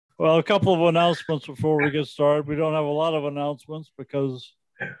Well, a couple of announcements before we get started. We don't have a lot of announcements because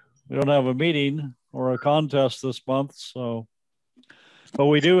we don't have a meeting or a contest this month. So, but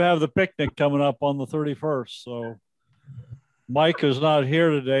we do have the picnic coming up on the 31st. So Mike is not here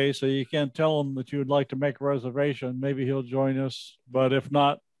today, so you can't tell him that you would like to make a reservation. Maybe he'll join us, but if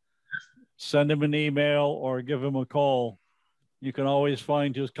not, send him an email or give him a call. You can always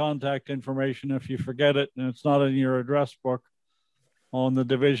find his contact information if you forget it and it's not in your address book on the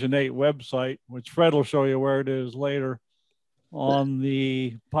Division 8 website, which Fred will show you where it is later on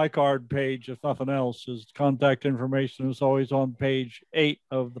the pie card page. If nothing else, his contact information is always on page 8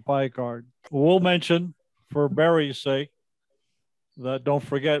 of the pie card. We'll mention, for Barry's sake, that don't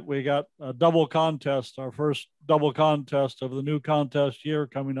forget we got a double contest, our first double contest of the new contest year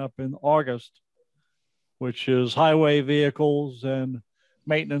coming up in August, which is highway vehicles and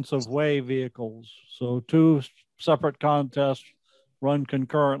maintenance of way vehicles. So 2 separate contests run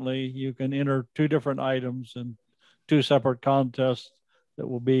concurrently. You can enter 2 different items in 2 separate contests that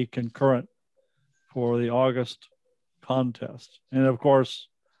will be concurrent for the August contest. And of course,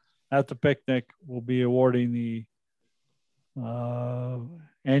 at the picnic, we'll be awarding the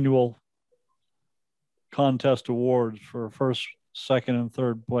annual contest awards for first, second, and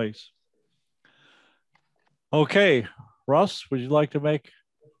third place. Okay, Russ, would you like to make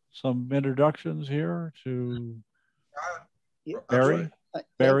some introductions here to Barry?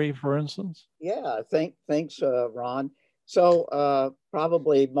 Barry, for instance? Yeah, thanks, Ron. So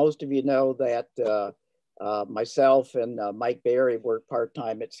probably most of you know that myself and Mike Barry work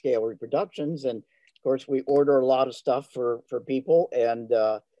part-time at Scale Reproductions. And of course, we order a lot of stuff for people. And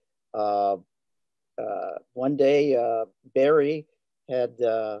one day, Barry had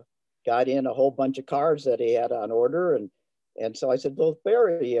got in a whole bunch of cars that he had on order. And so I said, well,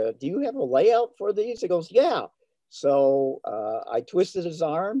 Barry, do you have a layout for these? He goes, yeah. So I twisted his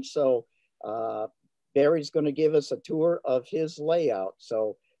arm. So Barry's going to give us a tour of his layout.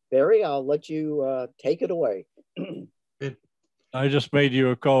 So Barry, I'll let you take it away. I just made you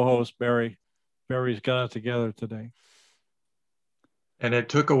a co-host, Barry. Barry's got it together today. And it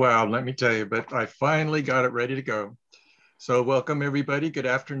took a while, let me tell you, but I finally got it ready to go. So welcome everybody. Good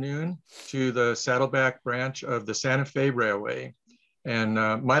afternoon to the Saddleback branch of the Santa Fe Railway. And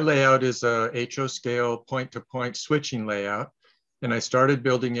my layout is a HO scale point-to-point switching layout. And I started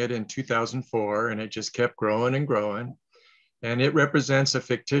building it in 2004 and it just kept growing and growing. And it represents a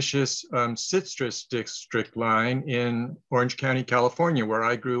fictitious citrus district line in Orange County, California, where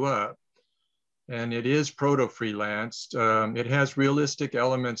I grew up. And it is proto-freelanced. It has realistic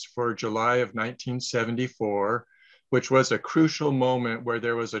elements for July of 1974, which was a crucial moment where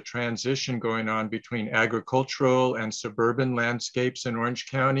there was a transition going on between agricultural and suburban landscapes in Orange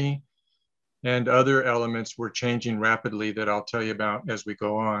County, and other elements were changing rapidly that I'll tell you about as we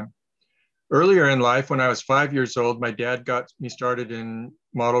go on. Earlier in life, when I was 5 years old, my dad got me started in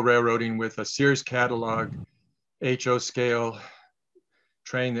model railroading with a Sears catalog HO scale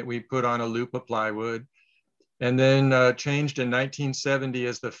train that we put on a loop of plywood, and then changed in 1970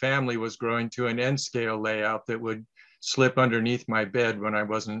 as the family was growing to an N scale layout that would slip underneath my bed when I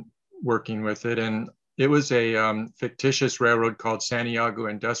wasn't working with it. And it was a fictitious railroad called Santiago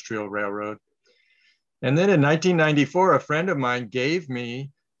Industrial Railroad. And then in 1994, a friend of mine gave me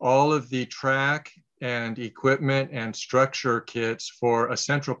all of the track and equipment and structure kits for a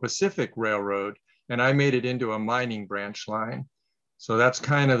Central Pacific Railroad, and I made it into a mining branch line. So that's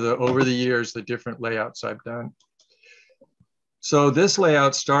kind of over the years, the different layouts I've done. So this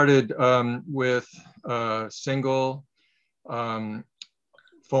layout started with a single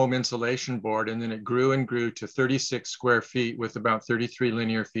foam insulation board, and then it grew and grew to 36 square feet with about 33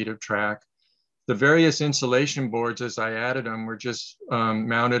 linear feet of track. The various insulation boards, as I added them, were just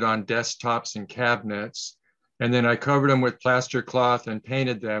mounted on desktops and cabinets. And then I covered them with plaster cloth and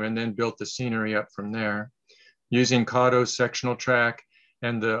painted them, and then built the scenery up from there using Cotto's sectional track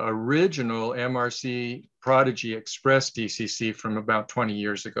and the original MRC Prodigy Express DCC from about 20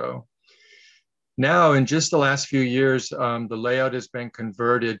 years ago. Now, in just the last few years, the layout has been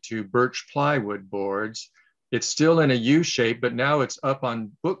converted to birch plywood boards. It's still in a U shape, but now it's up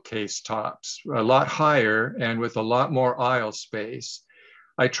on bookcase tops, a lot higher and with a lot more aisle space.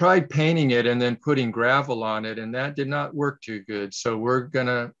 I tried painting it and then putting gravel on it, and that did not work too good. So we're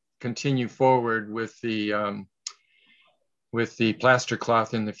gonna continue forward with the plaster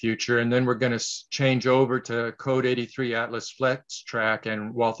cloth in the future. And then we're gonna change over to Code 83 Atlas Flex Track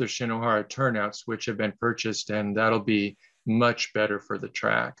and Walther Shinohara turnouts, which have been purchased, and that'll be much better for the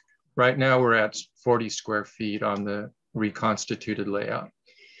track. Right now we're at 40 square feet on the reconstituted layout.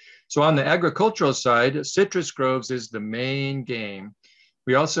 So on the agricultural side, citrus groves is the main game.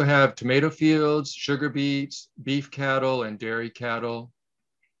 We also have tomato fields, sugar beets, beef cattle, and dairy cattle,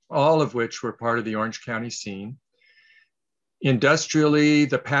 all of which were part of the Orange County scene. Industrially,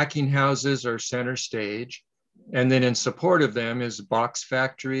 the packing houses are center stage. And then in support of them is a box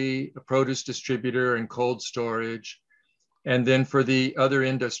factory, a produce distributor, and cold storage. And then for the other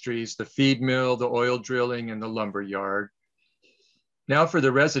industries, the feed mill, the oil drilling, and the lumber yard. Now for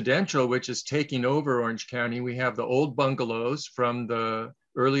the residential, which is taking over Orange County, we have the old bungalows from the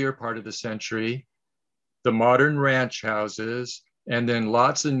earlier part of the century, the modern ranch houses, and then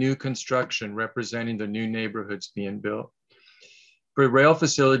lots of new construction representing the new neighborhoods being built. For rail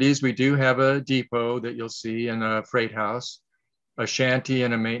facilities, we do have a depot that you'll see and a freight house, a shanty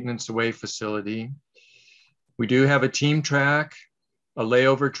and a maintenance away facility. We do have a team track, a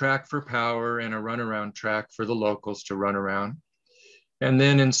layover track for power, and a runaround track for the locals to run around. And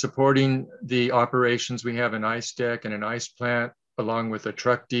then in supporting the operations, we have an ice deck and an ice plant, along with a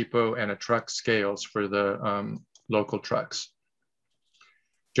truck depot and a truck scales for the local trucks.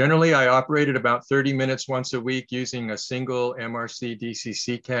 Generally, I operated about 30 minutes once a week using a single MRC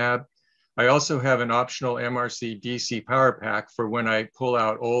DCC cab. I also have an optional MRC DC power pack for when I pull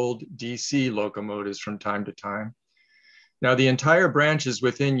out old DC locomotives from time to time. Now, the entire branch is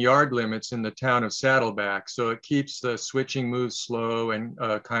within yard limits in the town of Saddleback, so it keeps the switching moves slow and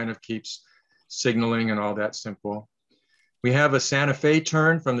kind of keeps signaling and all that simple. We have a Santa Fe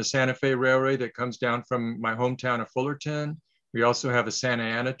turn from the Santa Fe Railway that comes down from my hometown of Fullerton. We also have a Santa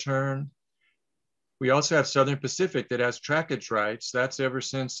Ana turn. We also have Southern Pacific that has trackage rights. That's ever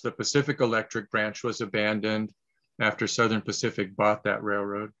since the Pacific Electric branch was abandoned after Southern Pacific bought that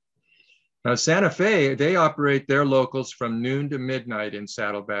railroad. Now, Santa Fe, they operate their locals from noon to midnight in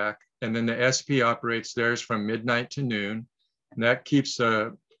Saddleback, and then the SP operates theirs from midnight to noon. And that keeps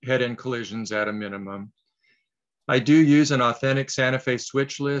head-end collisions at a minimum. I do use an authentic Santa Fe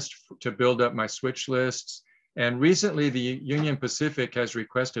switch list to build up my switch lists. And recently, the Union Pacific has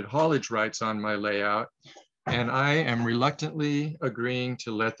requested haulage rights on my layout, and I am reluctantly agreeing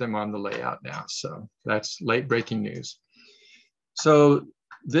to let them on the layout now. So that's late breaking news. So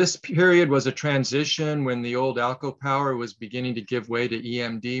this period was a transition when the old Alco Power was beginning to give way to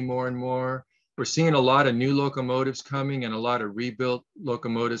EMD more and more. We're seeing a lot of new locomotives coming and a lot of rebuilt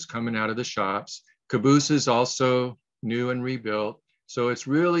locomotives coming out of the shops. Cabooses also new and rebuilt. So it's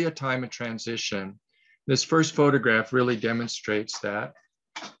really a time of transition. This first photograph really demonstrates that.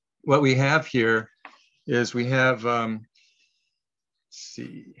 What we have here is we have, let's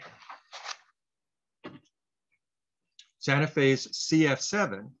see, Santa Fe's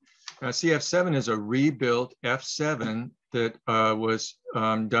CF7. Now, CF7 is a rebuilt F7 that was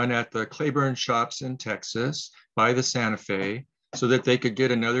done at the Claiborne shops in Texas by the Santa Fe so that they could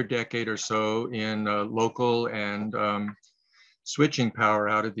get another decade or so in local and switching power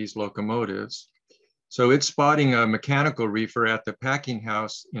out of these locomotives. So it's spotting a mechanical reefer at the packing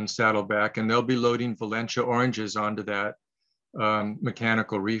house in Saddleback, and they'll be loading Valencia oranges onto that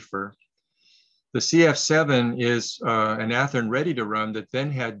mechanical reefer. The CF7 is an Athearn ready to run that then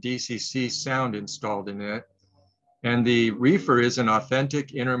had DCC sound installed in it. And the reefer is an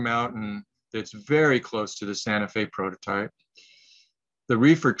authentic Intermountain that's very close to the Santa Fe prototype. The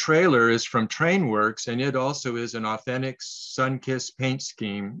reefer trailer is from Trainworks, and it also is an authentic Sunkist paint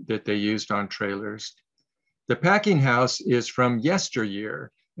scheme that they used on trailers. The packing house is from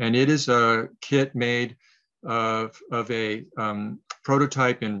yesteryear, and it is a kit made of a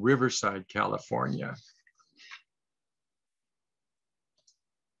prototype in Riverside, California.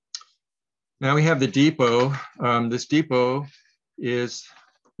 Now we have the depot. This depot is,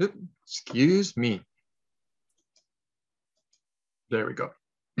 excuse me. There we go.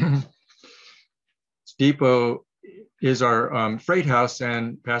 This depot is our freight house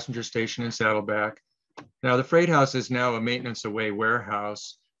and passenger station in Saddleback. Now the freight house is now a maintenance away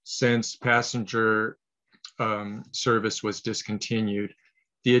warehouse since passenger service was discontinued.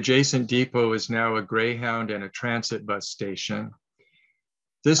 The adjacent depot is now a Greyhound and a transit bus station.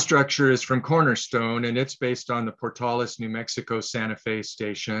 This structure is from Cornerstone, and it's based on the Portales, New Mexico Santa Fe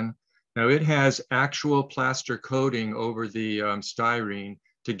station. Now it has actual plaster coating over the styrene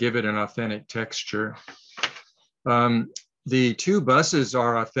to give it an authentic texture. The two buses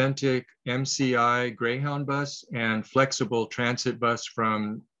are authentic MCI Greyhound bus and flexible transit bus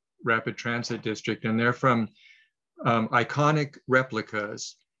from Rapid Transit District, and they're from iconic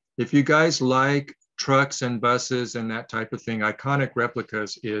replicas. If you guys like trucks and buses and that type of thing, Iconic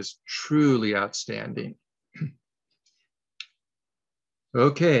Replicas is truly outstanding.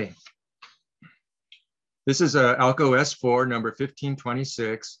 Okay. This is a Alco S4 number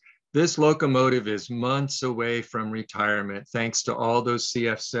 1526. This locomotive is months away from retirement, thanks to all those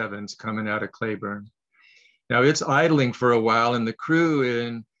CF7s coming out of Claiborne. Now it's idling for a while, and the crew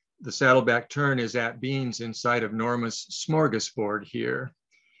in the Saddleback turn is at Beans inside of Norma's Smorgasbord here.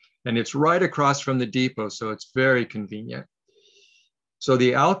 And it's right across from the depot, so it's very convenient. So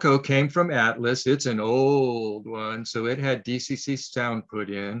the Alco came from Atlas. It's an old one, so it had DCC sound put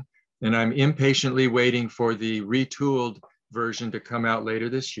in, and I'm impatiently waiting for the retooled version to come out later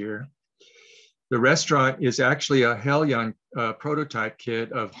this year. The restaurant is actually a Heljan prototype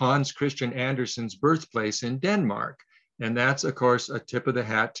kit of Hans Christian Andersen's birthplace in Denmark. And that's, of course, a tip of the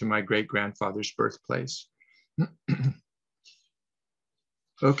hat to my great-grandfather's birthplace.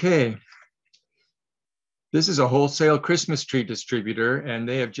 Okay. This is a wholesale Christmas tree distributor, and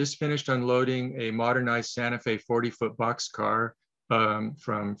they have just finished unloading a modernized Santa Fe 40-foot boxcar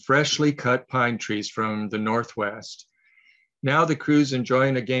from freshly cut pine trees from the Northwest. Now the crew's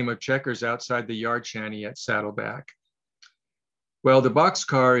enjoying a game of checkers outside the yard shanty at Saddleback. Well, the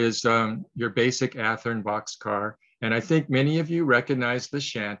boxcar is your basic Athearn boxcar, and I think many of you recognize the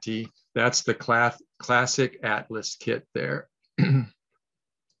shanty. That's the classic Atlas kit there.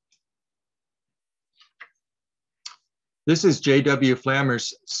 This is J.W.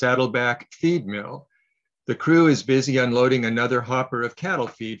 Flammer's Saddleback feed mill. The crew is busy unloading another hopper of cattle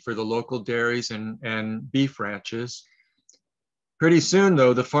feed for the local dairies and beef ranches. Pretty soon,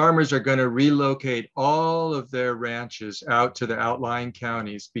 though, the farmers are going to relocate all of their ranches out to the outlying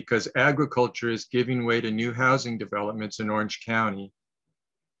counties because agriculture is giving way to new housing developments in Orange County.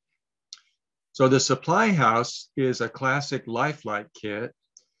 So the supply house is a classic Lifelike kit,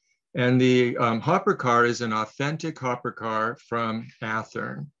 and the hopper car is an authentic hopper car from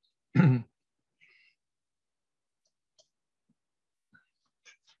Athearn.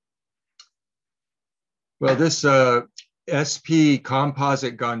 Well, this SP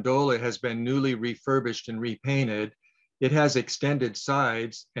composite gondola has been newly refurbished and repainted. It has extended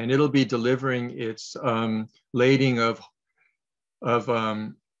sides, and it'll be delivering its lading of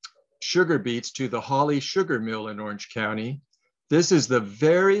sugar beets to the Holly Sugar Mill in Orange County. This is the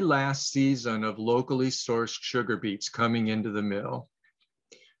very last season of locally sourced sugar beets coming into the mill.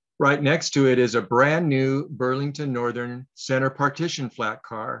 Right next to it is a brand new Burlington Northern center partition flat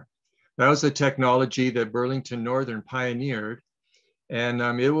car. That was the technology that Burlington Northern pioneered, and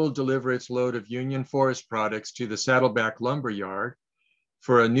it will deliver its load of Union Forest products to the Saddleback Lumber Yard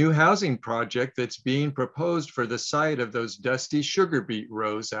for a new housing project that's being proposed for the site of those dusty sugar beet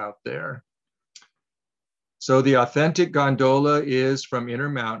rows out there. So the authentic gondola is from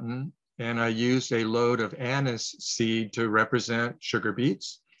Intermountain, and I used a load of anise seed to represent sugar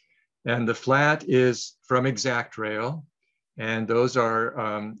beets. And the flat is from Exact Rail, and those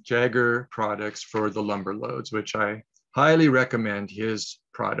are Jagger products for the lumber loads, which I highly recommend his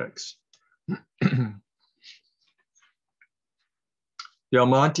products. Del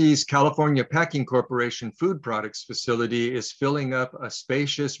Monte's California Packing Corporation food products facility is filling up a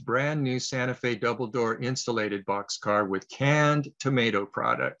spacious brand new Santa Fe double door insulated boxcar with canned tomato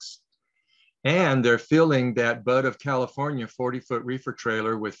products. And they're filling that Bud of California 40-foot reefer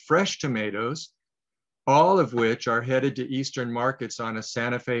trailer with fresh tomatoes, all of which are headed to Eastern markets on a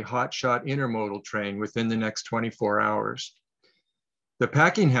Santa Fe hotshot intermodal train within the next 24 hours. The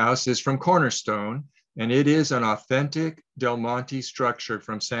packing house is from Cornerstone, and it is an authentic Del Monte structure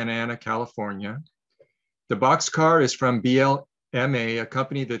from Santa Ana, California. The boxcar is from BLMA, a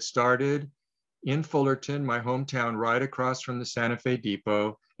company that started in Fullerton, my hometown, right across from the Santa Fe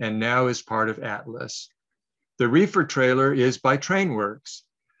Depot, and now is part of Atlas. The reefer trailer is by Trainworks.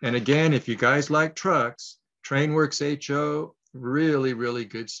 And again, if you guys like trucks, Trainworks HO, really, really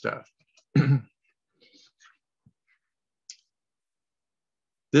good stuff.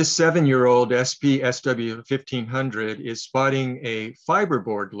 This 7-year-old SP SW 1500 is spotting a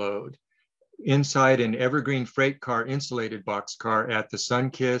fiberboard load inside an Evergreen freight car insulated boxcar at the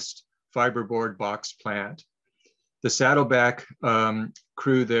Sunkist fiberboard box plant. The Saddleback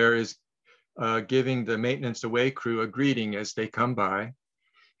crew there is giving the maintenance away crew a greeting as they come by.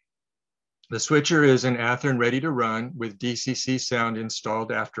 The switcher is an Athearn ready to run with DCC sound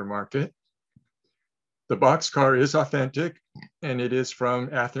installed aftermarket. The boxcar is authentic, and it is from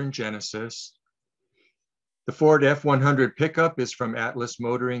Athearn Genesis. The Ford F100 pickup is from Atlas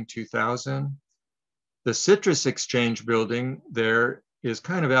Motoring 2000. The Citrus Exchange building there is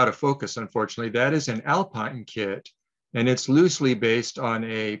kind of out of focus, unfortunately. That is an Alpine kit, and it's loosely based on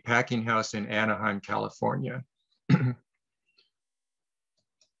a packing house in Anaheim, California.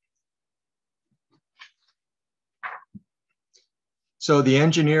 So the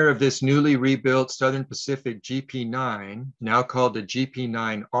engineer of this newly rebuilt Southern Pacific GP9, now called the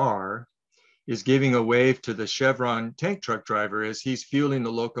GP9R, is giving a wave to the Chevron tank truck driver as he's fueling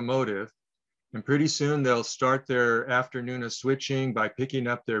the locomotive. And pretty soon they'll start their afternoon of switching by picking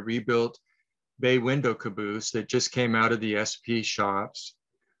up their rebuilt bay window caboose that just came out of the SP shops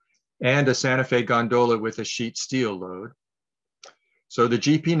and a Santa Fe gondola with a sheet steel load. So the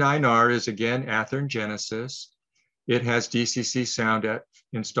GP9R is again Athearn Genesis. It has DCC sound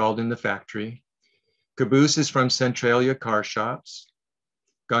installed in the factory. Caboose is from Centralia Car Shops.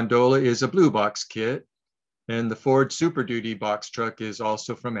 Gondola is a Blue Box kit, and the Ford Super Duty box truck is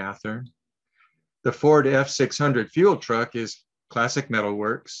also from Athearn. The Ford F600 fuel truck is Classic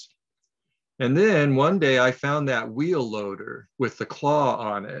Metalworks. And then one day I found that wheel loader with the claw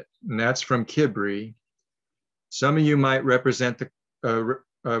on it, and that's from Kibri. Some of you might recognize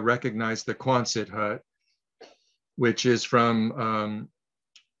the Quonset hut, which is from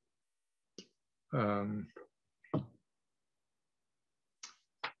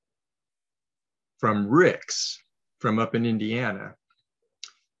Rick's, from up in Indiana.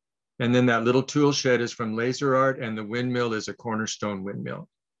 And then that little tool shed is from Laser Art, and the windmill is a Cornerstone windmill.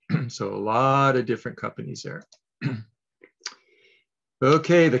 So a lot of different companies there.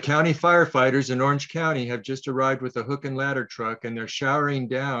 Okay, the county firefighters in Orange County have just arrived with a hook and ladder truck, and they're showering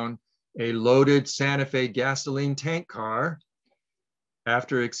down a loaded Santa Fe gasoline tank car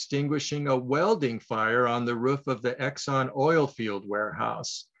after extinguishing a welding fire on the roof of the Exxon oil field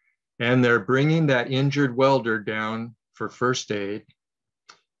warehouse. And they're bringing that injured welder down for first aid.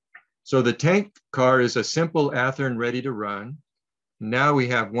 So the tank car is a simple Athearn ready to run. Now we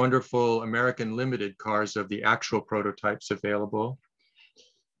have wonderful American Limited cars of the actual prototypes available.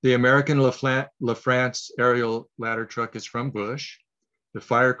 The American LaFrance aerial ladder truck is from Bush, the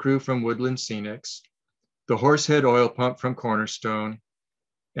fire crew from Woodland Scenics, the Horsehead oil pump from Cornerstone,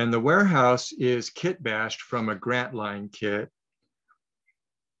 and the warehouse is kit bashed from a Grant Line kit.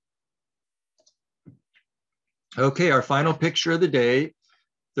 Okay, our final picture of the day.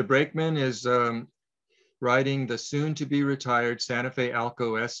 The brakeman is riding the soon to be retired Santa Fe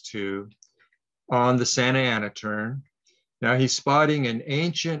Alco S2 on the Santa Ana turn. Now he's spotting an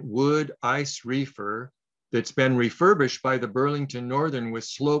ancient wood ice reefer that's been refurbished by the Burlington Northern with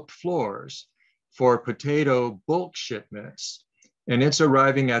sloped floors for potato bulk shipments. And it's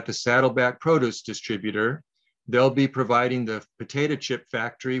arriving at the Saddleback produce distributor. They'll be providing the potato chip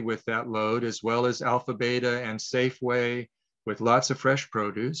factory with that load, as well as Alpha Beta and Safeway with lots of fresh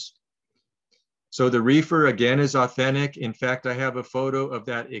produce. So the reefer again is authentic. In fact, I have a photo of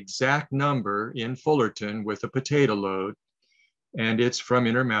that exact number in Fullerton with a potato load, and it's from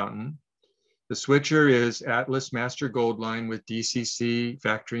Intermountain. The switcher is Atlas Master Gold Line with DCC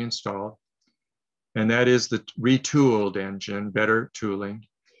factory installed. And that is the retooled engine, better tooling.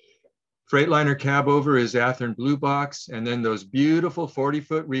 Freightliner cab over is Athearn Blue Box, and then those beautiful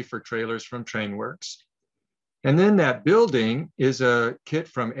 40-foot reefer trailers from Trainworks. And then that building is a kit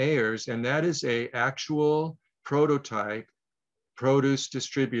from Ayers, and that is a actual prototype produce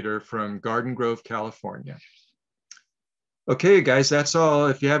distributor from Garden Grove, California. Okay, guys, that's all.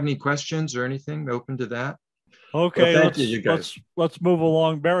 If you have any questions or anything, open to that. Okay, well, thank you, you guys. Let's move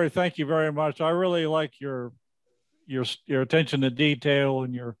along. Barry, thank you very much. I really like your attention to detail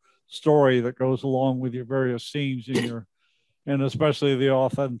and your story that goes along with your various scenes and especially the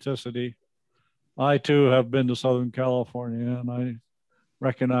authenticity. I too have been to Southern California, and I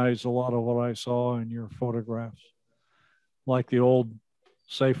recognize a lot of what I saw in your photographs, like the old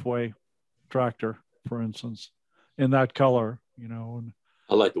Safeway tractor, for instance, in that color, you know. And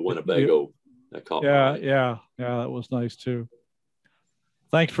I like the Winnebago. That caught my eye. Yeah, that was nice too.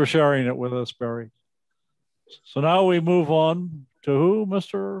 Thanks for sharing it with us, Barry. So now we move on to who,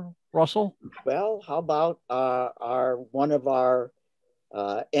 Mr. Russell? Well, how about one of our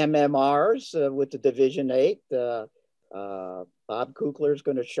MMRs with the Division 8. Bob Kuchler is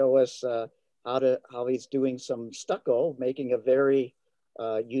going to show us how he's doing some stucco, making a very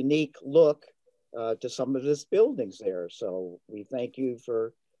unique look to some of his buildings there. So we thank you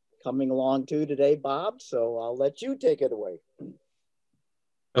for coming along too today, Bob. So I'll let you take it away.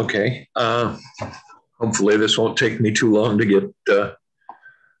 Okay. Hopefully this won't take me too long to get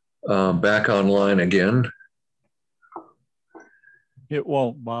back online again. It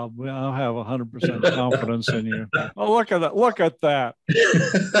won't, Bob. I have 100% confidence in you. Oh, look at that. Look at that.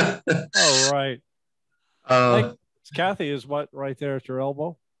 All right. Kathy is what right there at your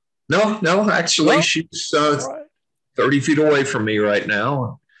elbow? No, actually, no? She's 30 feet away from me right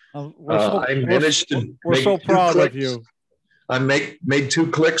now. We're so proud of you. I made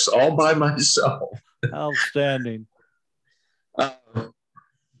 2 clicks all by myself. Outstanding.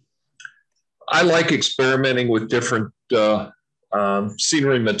 I like experimenting with different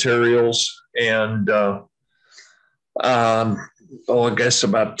scenery materials. And I guess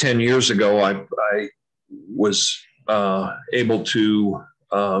about 10 years ago, I was able to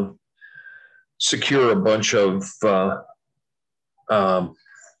secure a bunch of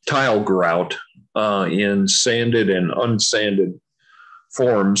tile grout in sanded and unsanded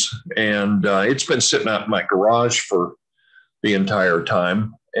forms. And it's been sitting out in my garage for the entire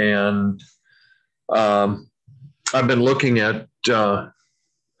time. And I've been looking at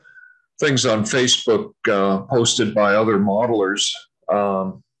things on Facebook posted by other modelers.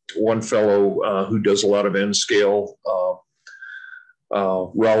 One fellow who does a lot of N-scale,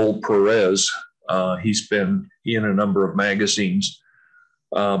 Raul Perez, he's been in a number of magazines,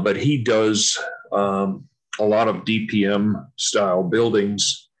 but he does a lot of DPM style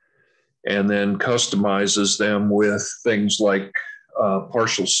buildings and then customizes them with things like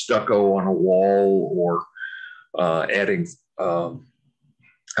partial stucco on a wall, or adding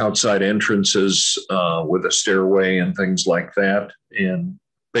outside entrances with a stairway and things like that, and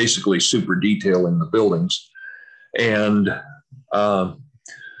basically super detailing the buildings. And I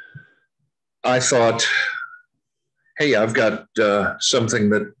thought, hey, I've got something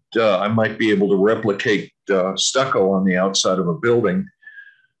that I might be able to replicate stucco on the outside of a building.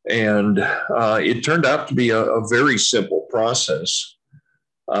 And it turned out to be a very simple process.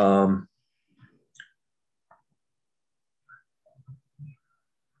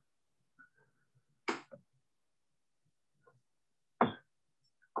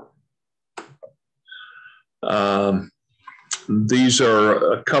 These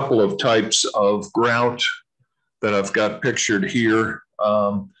are a couple of types of grout that I've got pictured here.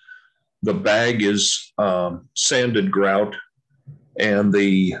 The bag is sanded grout, and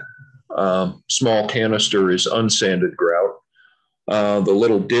the small canister is unsanded grout. The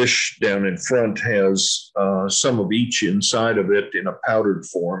little dish down in front has some of each inside of it in a powdered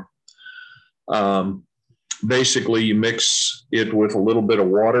form. Basically, you mix it with a little bit of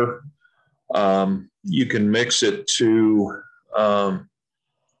water. You can mix it to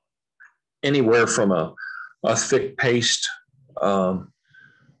anywhere from a thick paste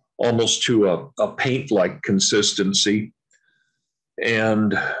almost to a paint-like consistency.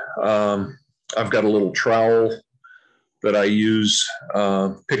 And I've got a little trowel that I use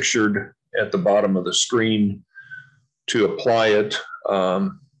pictured at the bottom of the screen to apply it.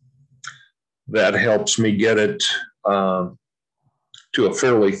 That helps me get it to a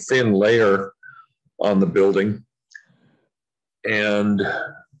fairly thin layer on the building. And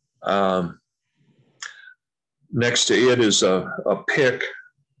next to it is a pick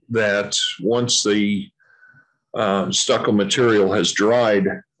that once the stucco material has dried,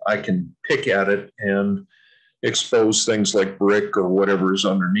 I can pick at it and expose things like brick or whatever is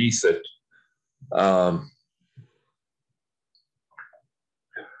underneath it.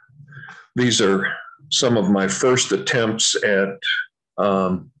 These are some of my first attempts at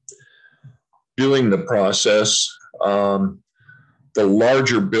doing the process. The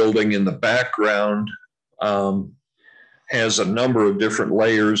larger building in the background has a number of different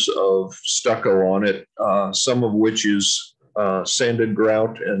layers of stucco on it, some of which is sanded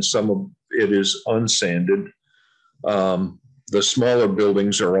grout and some of it is unsanded. The smaller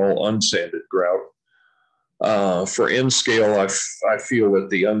buildings are all unsanded grout. For N-scale, I feel that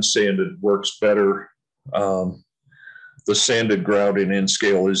the unsanded works better. The sanded grout in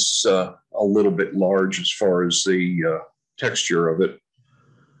N-scale is a little bit large as far as the texture of it.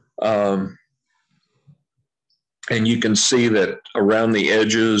 And you can see that around the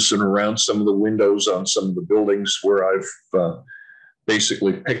edges and around some of the windows on some of the buildings where I've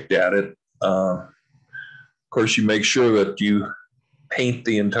basically picked at it. Of course, you make sure that you paint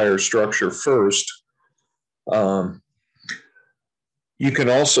the entire structure first. You can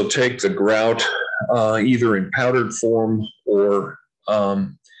also take the grout either in powdered form or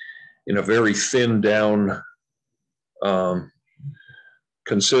in a very thin down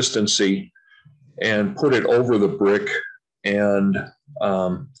consistency and put it over the brick, and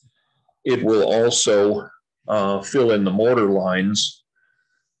it will also fill in the mortar lines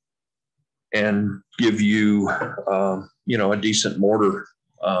and give you, a decent mortar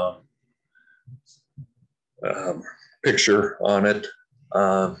picture on it.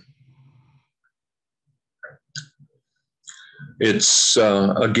 It's,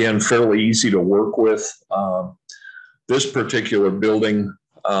 again, fairly easy to work with. This particular building,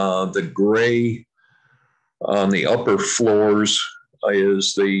 the gray on the upper floors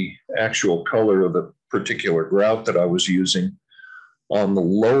is the actual color of the particular grout that I was using. On the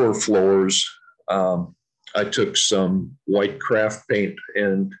lower floors, I took some white craft paint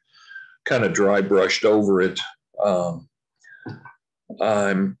and kind of dry brushed over it.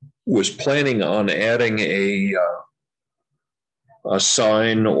 I was planning on adding a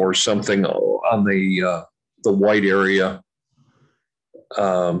sign or something on the white area,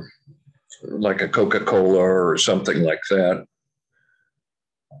 like a Coca-Cola or something like that.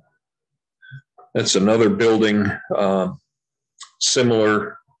 That's another building,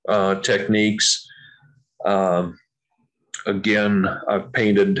 similar techniques. Again, I've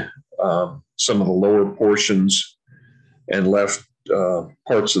painted some of the lower portions and left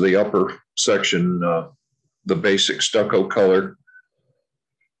parts of the upper section the basic stucco color.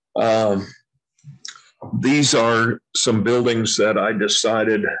 These are some buildings that I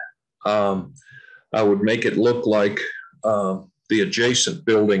decided I would make it look like the adjacent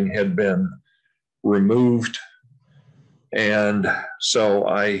building had been removed. And so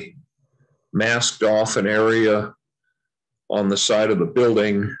I masked off an area on the side of the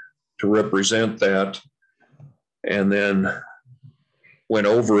building to represent that, and then went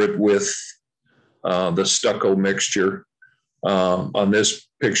over it with the stucco mixture. On this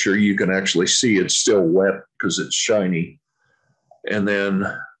picture, you can actually see it's still wet because it's shiny. And then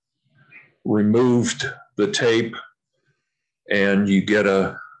removed the tape, and you get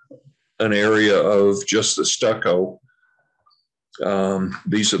an area of just the stucco.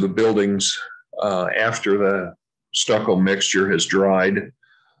 These are the buildings after the stucco mixture has dried.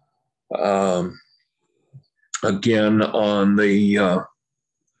 Again, on the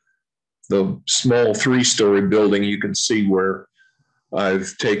small 3-story building, you can see where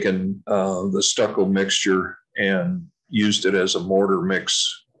I've taken the stucco mixture and used it as a mortar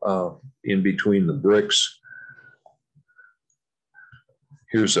mix in between the bricks.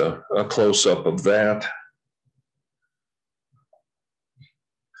 Here's a close-up of that.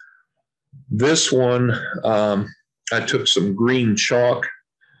 This one, I took some green chalk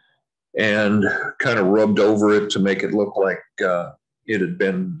and kind of rubbed over it to make it look like it had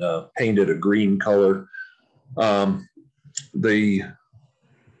been painted a green color. The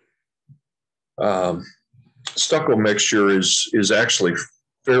stucco mixture is actually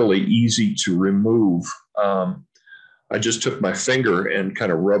fairly easy to remove. I just took my finger and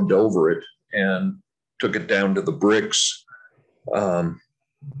kind of rubbed over it and took it down to the bricks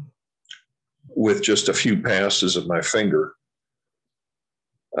with just a few passes of my finger.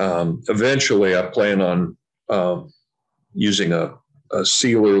 Eventually, I plan on using a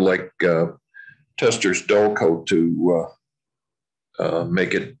sealer like Tester's Dull Coat to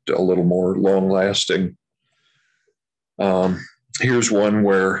make it a little more long-lasting. Here's one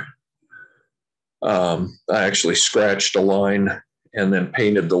where I actually scratched a line and then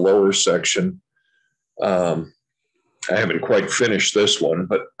painted the lower section. I haven't quite finished this one,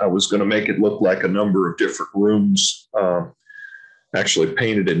 but I was going to make it look like a number of different rooms, actually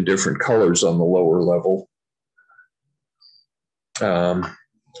painted in different colors on the lower level.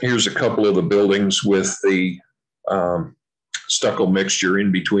 Here's a couple of the buildings with the stucco mixture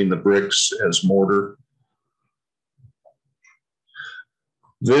in between the bricks as mortar.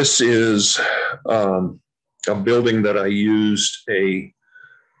 This is a building that I used a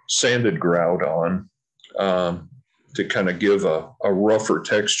sanded grout on to kind of give a rougher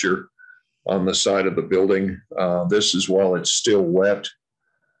texture on the side of the building. This is while it's still wet.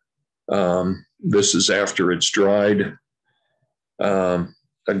 This is after it's dried.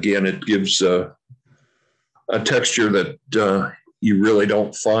 Again, it gives a texture that you really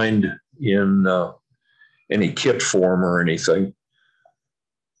don't find in any kit form or anything.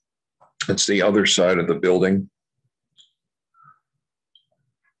 It's the other side of the building.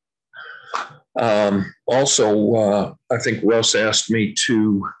 Also, I think Russ asked me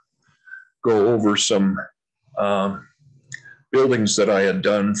to go over some buildings that I had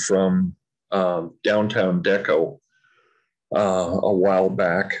done from downtown deco a while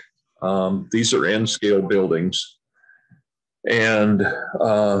back. These are N-scale buildings. And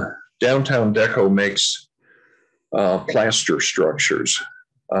downtown deco makes plaster structures.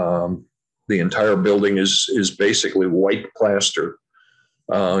 The entire building is basically white plaster.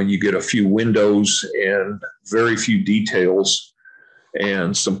 You get a few windows and very few details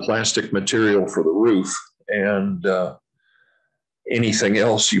and some plastic material for the roof, and anything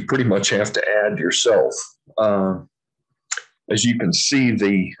else you pretty much have to add yourself. As you can see,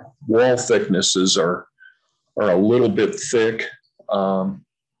 the wall thicknesses are a little bit thick,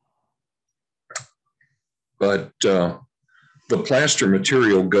 but the plaster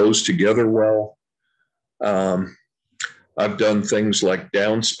material goes together well. I've done things like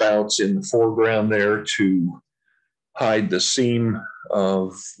downspouts in the foreground there to hide the seam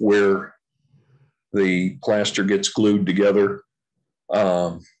of where the plaster gets glued together.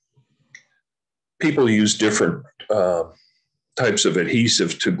 people use different types of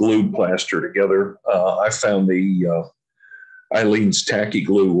adhesive to glue plaster together. I found the Eileen's tacky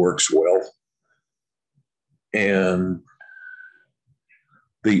glue works well. And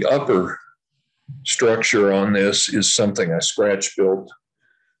the upper structure on this is something I scratch built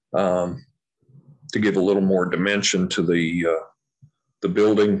to give a little more dimension to the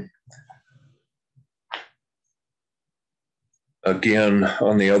building. Again,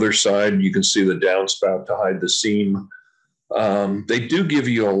 on the other side, you can see the downspout to hide the seam. They do give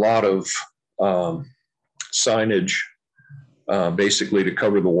you a lot of signage, basically to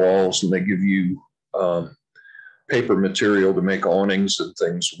cover the walls, and they give you paper material to make awnings and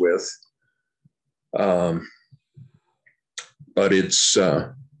things with. But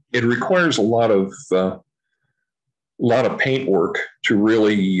it requires a lot of paint work to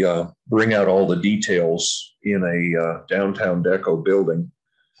really bring out all the details in a downtown deco building.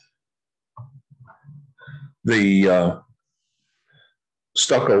 The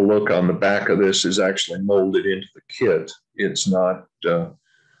stucco look on the back of this is actually molded into the kit. It's not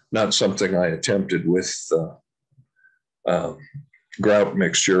something I attempted with grout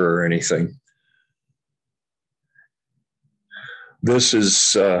mixture or anything. This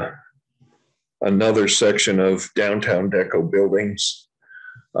is another section of downtown deco buildings.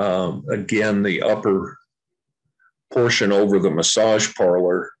 Again, the upper portion over the massage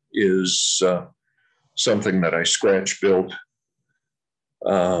parlor is something that I scratch built.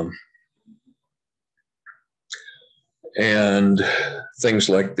 And things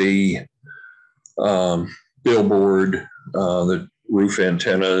like the billboard, the roof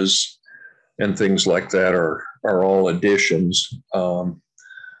antennas, and things like that are all additions.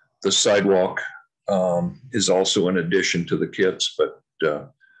 The sidewalk is also an addition to the kits, but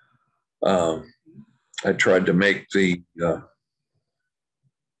I tried to make the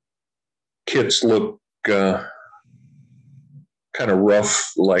kits look kind of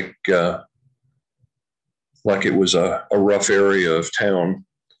rough, like it was a rough area of town.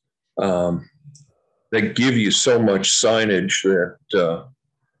 They give you so much signage that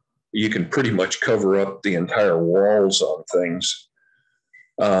you can pretty much cover up the entire walls on things.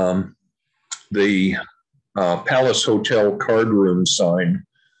 The Palace Hotel card room sign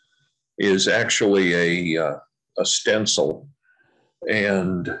is actually a stencil,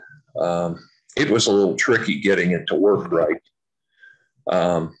 and it was a little tricky getting it to work right.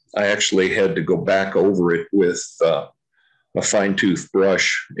 I actually had to go back over it with a fine-tooth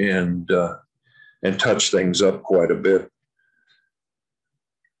brush and touch things up quite a bit.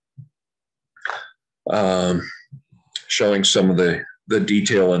 Showing some of the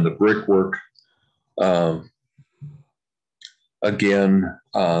detail in the brickwork. Again,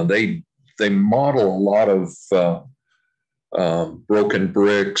 they model a lot of broken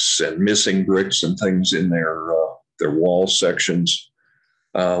bricks and missing bricks and things in their wall sections,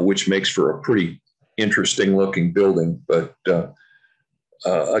 which makes for a pretty interesting looking building. But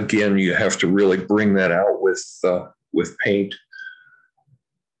again, you have to really bring that out with paint.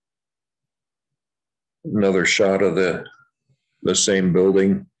 Another shot of the same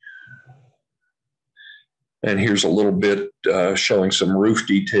building. And here's a little bit showing some roof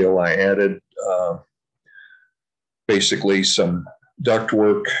detail I added. Basically some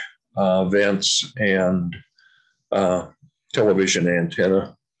ductwork, vents, and television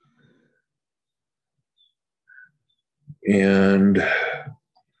antenna. And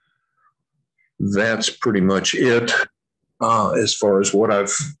that's pretty much it as far as what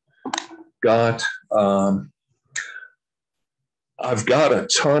I've got. I've got a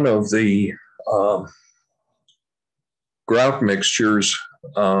ton of the grout mixtures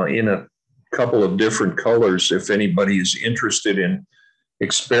in a couple of different colors. If anybody is interested in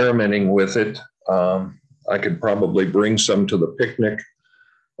experimenting with it, I could probably bring some to the picnic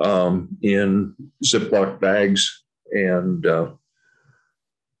in Ziploc bags and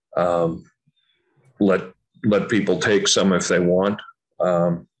let people take some if they want.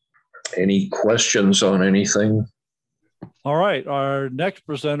 Any questions on anything? All right. Our next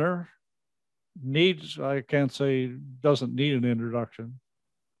presenter doesn't need an introduction.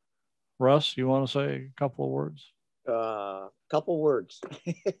 Russ, you want to say a couple of words? Couple words.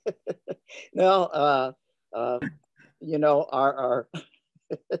 No, you know,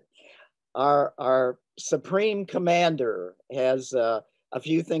 our supreme commander has a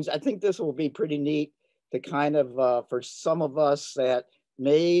few things. I think this will be pretty neat to kind of, for some of us that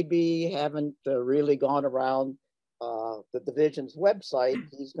maybe haven't really gone around the division's website,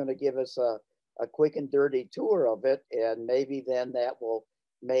 he's going to give us a quick and dirty tour of it, and maybe then that will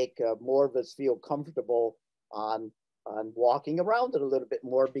make more of us feel comfortable on walking around it a little bit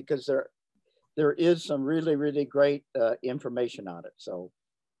more, because there is some really, really great information on it. So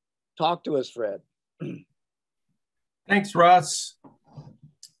talk to us, Fred. Thanks, Russ.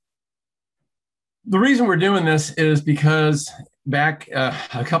 The reason we're doing this is because back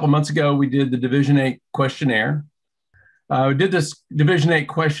a couple months ago, we did the Division 8 questionnaire. We did this Division 8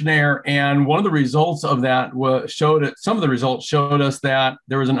 questionnaire, and one of the results of that some of the results showed us that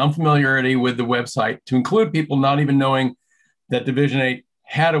there was an unfamiliarity with the website, to include people not even knowing that Division 8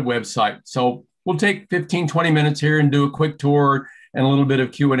 had a website. So we'll take 15, 20 minutes here and do a quick tour and a little bit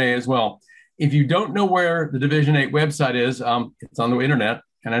of Q&A as well. If you don't know where the Division 8 website is, it's on the internet,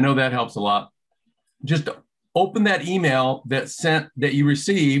 and I know that helps a lot. Just open that email that you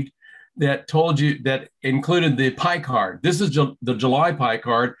received that told you, that included the pie card. This is the July pie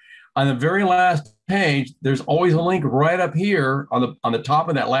card. On the very last page, there's always a link right up here on the top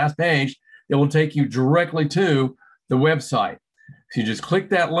of that last page that will take you directly to the website. So you just click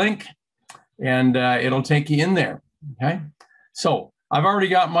that link and it'll take you in there, okay? So I've already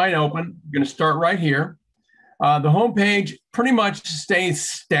got mine open. I'm gonna start right here. The home page pretty much stays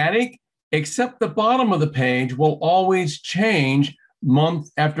static, except the bottom of the page will always change month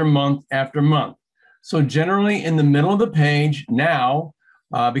after month after month. So generally in the middle of the page now,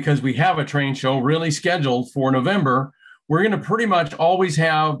 because we have a train show really scheduled for November, we're going to pretty much always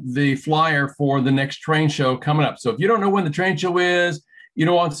have the flyer for the next train show coming up. So if you don't know when the train show is,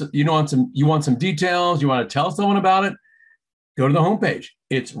 you want some details, you want to tell someone about it, go to the homepage.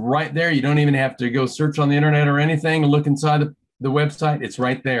 It's right there. You don't even have to go search on the internet or anything, look inside the website. It's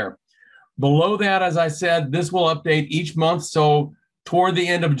right there. Below that, as I said, this will update each month. So toward the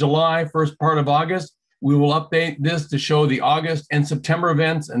end of July, first part of August, we will update this to show the August and September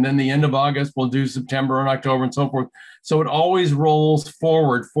events. And then the end of August, we'll do September and October and so forth. So it always rolls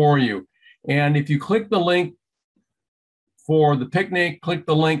forward for you. And if you click the link for the picnic, click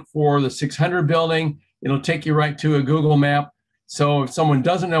the link for the 600 building, it'll take you right to a Google map. So if someone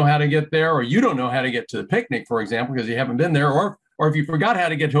doesn't know how to get there, or you don't know how to get to the picnic, for example, because you haven't been there, or if you forgot how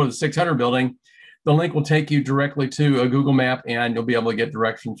to get to the 600 building, the link will take you directly to a Google map and you'll be able to get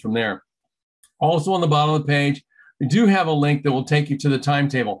directions from there. Also on the bottom of the page, we do have a link that will take you to the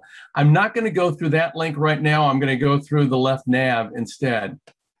timetable. I'm not going to go through that link right now. I'm going to go through the left nav instead.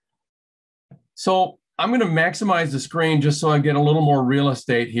 So I'm going to maximize the screen just so I get a little more real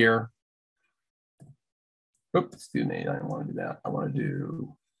estate here. Oops, excuse me, I don't want to do that. I want to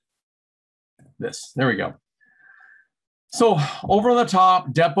do this. There we go. So over on the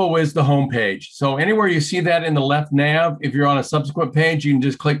top, depot is the home page. So anywhere you see that in the left nav, if you're on a subsequent page, you can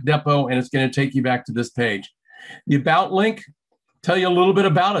just click depot and it's going to take you back to this page. The about link tell you a little bit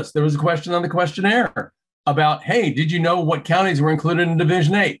about us. There was a question on the questionnaire about, hey, did you know what counties were included in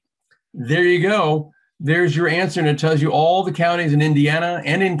Division 8? There you go. There's your answer, and it tells you all the counties in Indiana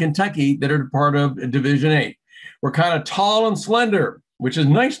and in Kentucky that are part of Division 8. We're kind of tall and slender, which is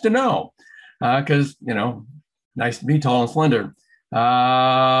nice to know because, you know, nice to be tall and slender.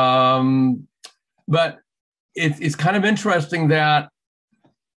 But it's kind of interesting that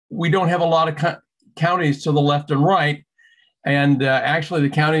we don't have a lot of counties to the left and right. And actually the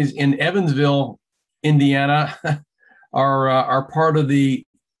counties in Evansville, Indiana are part of the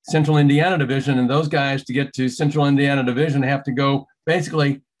Central Indiana Division. And those guys, to get to Central Indiana Division, have to go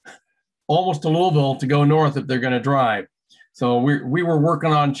basically almost to Louisville to go north if they're going to drive. So we were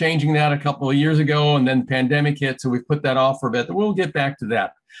working on changing that a couple of years ago, and then pandemic hit, so we put that off for a bit. But we'll get back to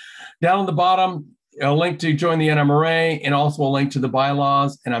that. Down on the bottom, a link to join the NMRA and also a link to the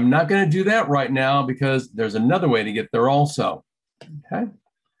bylaws. And I'm not going to do that right now because there's another way to get there also. Okay.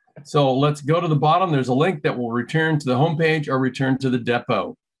 So let's go to the bottom. There's a link that will return to the homepage or return to the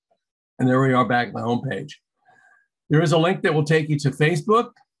depot. And there we are back at the homepage. There is a link that will take you to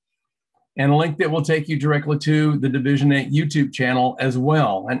Facebook, and a link that will take you directly to the Division 8 YouTube channel as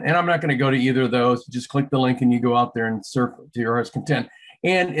well. And I'm not going to go to either of those. Just click the link and you go out there and surf to your heart's content.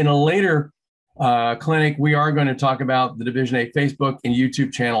 And in a later clinic, we are going to talk about the Division 8 Facebook and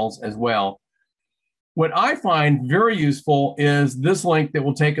YouTube channels as well. What I find very useful is this link that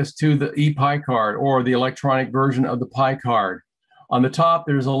will take us to the e-pie card, or the electronic version of the pie card. On the top,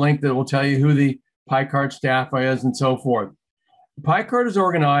 there's a link that will tell you who the pie card staff is and so forth. The pie card is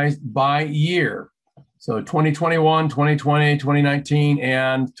organized by year. So 2021, 2020, 2019,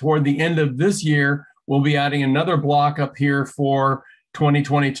 and toward the end of this year, we'll be adding another block up here for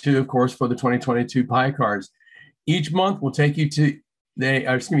 2022, of course, for the 2022 pie cards. Each month will take you to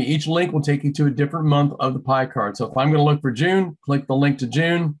each link will take you to a different month of the pie card. So if I'm going to look for June, click the link to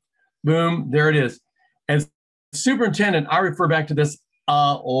June, boom, there it is. As superintendent, I refer back to this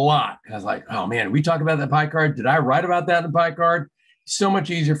a lot. I was like, oh man, we talk about that pie card. Did I write about that in the pie card? so much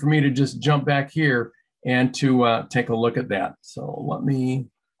easier for me to just jump back here and to take a look at that. So let me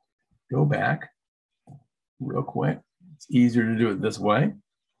go back real quick. It's easier to do it this way.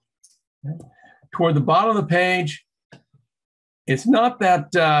 Okay. Toward the bottom of the page, it's not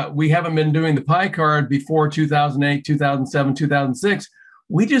that we haven't been doing the pie card before 2008, 2007, 2006.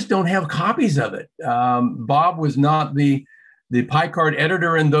 We just don't have copies of it. Bob was not the pie card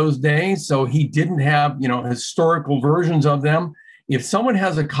editor in those days, so he didn't have, you know, historical versions of them. If someone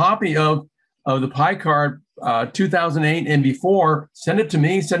has a copy of the pie card 2008 and before, send it to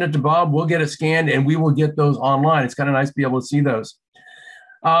me, send it to Bob. We'll get it scanned and we will get those online. It's kind of nice to be able to see those.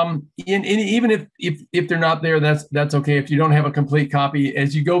 Even if they're not there, that's okay. If you don't have a complete copy,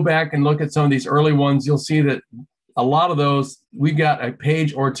 as you go back and look at some of these early ones, you'll see that a lot of those, we've got a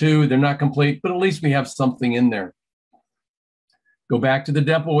page or two. They're not complete, but at least we have something in there. Go back to the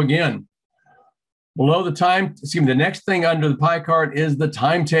depot again. Below the next thing under the pie card is the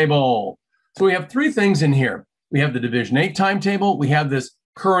timetable. So we have three things in here. We have the Division 8 timetable. We have this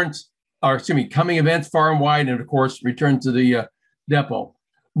coming events far and wide, and of course, return to the depot.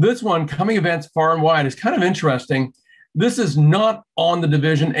 This one, coming events far and wide, is kind of interesting. This is not on the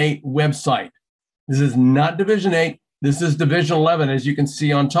Division 8 website. This is not Division 8. This is Division 11. As you can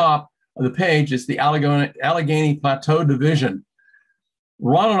see on top of the page, it's the Allegheny Plateau Division.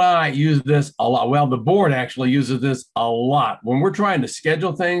 Ron and I use this a lot. Well, the board actually uses this a lot. When we're trying to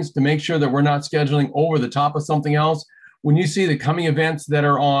schedule things to make sure that we're not scheduling over the top of something else, when you see the coming events that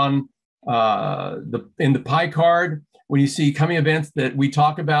are on in the pie card, when you see coming events that we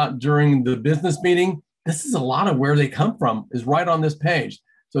talk about during the business meeting, this is a lot of where they come from, is right on this page.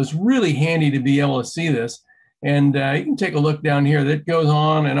 So it's really handy to be able to see this. And you can take a look down here. That goes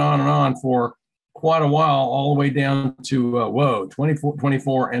on and on and on for quite a while, all the way down to,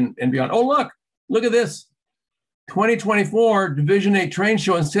 24 and beyond. Oh, look at this. 2024 Division 8 Train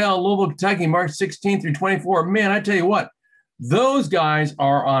Show and Sale, Louisville, Kentucky, March 16th through 24. Man, I tell you what, those guys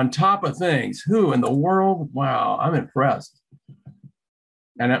are on top of things. Who in the world? Wow, I'm impressed.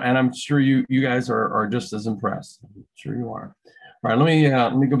 And I'm sure you guys are just as impressed. I'm sure you are. All right,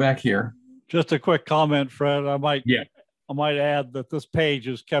 let me go back here. Just a quick comment, Fred. I might add that this page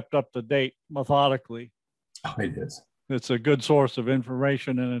is kept up to date methodically. Oh, it is. It's a good source of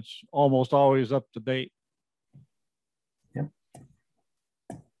information, and it's almost always up to date.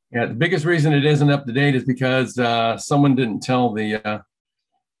 Yeah, the biggest reason it isn't up to date is because someone didn't tell the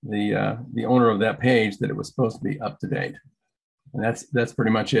owner of that page that it was supposed to be up to date, and that's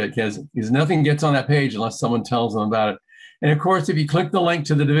pretty much it. Because nothing gets on that page unless someone tells them about it. And of course, if you click the link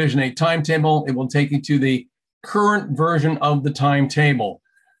to the Division 8 timetable, it will take you to the current version of the timetable,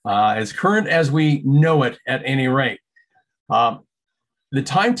 as current as we know it at any rate. The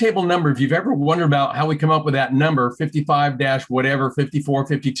timetable number, if you've ever wondered about how we come up with that number, 55-whatever, 54,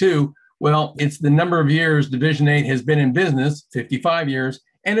 52, well, it's the number of years Division 8 has been in business, 55 years,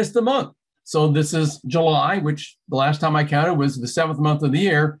 and it's the month. So this is July, which the last time I counted was the 7th month of the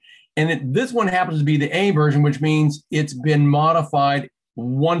year. And this one happens to be the A version, which means it's been modified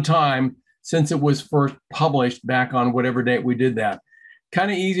one time since it was first published back on whatever date we did that.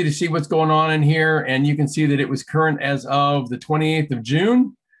 Kind of easy to see what's going on in here. And you can see that it was current as of the 28th of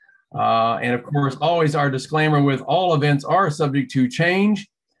June. And of course, always our disclaimer with all events are subject to change.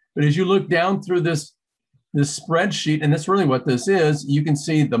 But as you look down through this spreadsheet, and that's really what this is, you can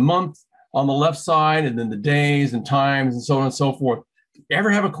see the month on the left side and then the days and times and so on and so forth. If you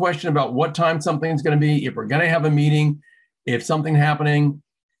ever have a question about what time something's going to be, if we're going to have a meeting, if something happening,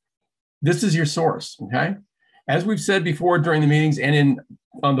 this is your source, okay? As we've said before during the meetings and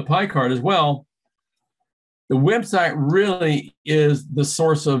on the pie card as well, the website really is the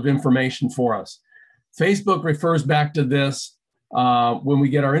source of information for us. Facebook refers back to this. When we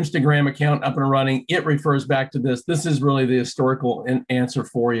get our Instagram account up and running, it refers back to this. This is really the historical answer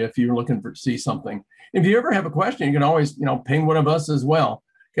for you if you're looking to see something. If you ever have a question, you can always, ping one of us as well.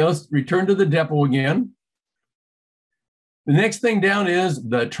 Okay, let's return to the depot again. The next thing down is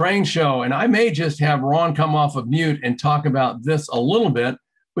the train show. And I may just have Ron come off of mute and talk about this a little bit,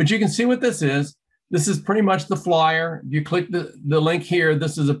 but you can see what this is. This is pretty much the flyer. If you click the link here,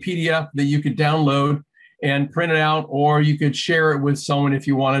 this is a PDF that you could download and print it out, or you could share it with someone if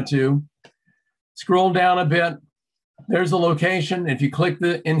you wanted to. Scroll down a bit. There's the location. If you click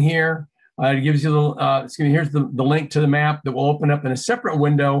in here, it gives you here's the link to the map that will open up in a separate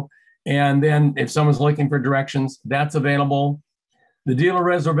window. And then if someone's looking for directions, that's available. The dealer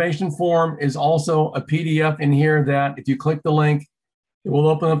reservation form is also a PDF in here that if you click the link, it will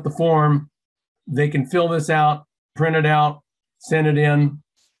open up the form. They can fill this out, print it out, send it in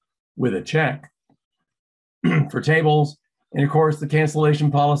with a check. For tables, and of course the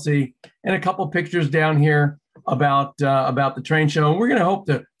cancellation policy, and a couple pictures down here about the train show. And we're going to hope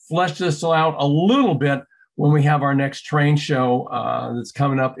to flesh this out a little bit when we have our next train show that's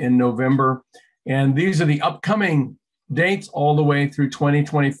coming up in November. And these are the upcoming dates all the way through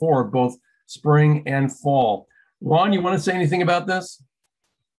 2024, both spring and fall. Ron, you want to say anything about this?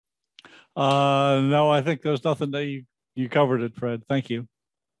 No, I think there's nothing that you covered it, Fred. Thank you.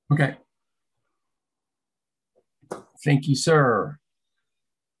 Okay. Thank you, sir.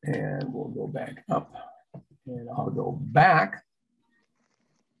 And we'll go back up, and I'll go back.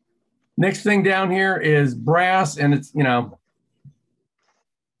 Next thing down here is brass, and it's, you know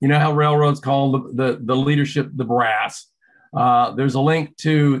how railroads call the leadership the brass. There's a link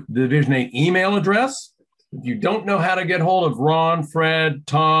to the Division 8 email address. If you don't know how to get hold of Ron, Fred,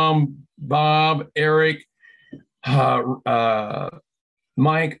 Tom, Bob, Eric,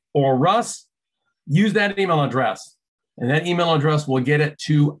 Mike, or Russ, use that email address, and that email address will get it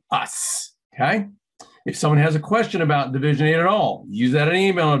to us, okay? If someone has a question about Division 8 at all, use that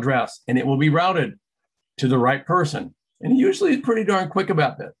email address, and it will be routed to the right person. And usually it's pretty darn quick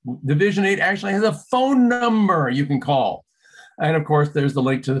about that. Division 8 actually has a phone number you can call. And of course, there's the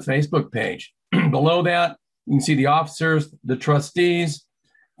link to the Facebook page. Below that, you can see the officers, the trustees,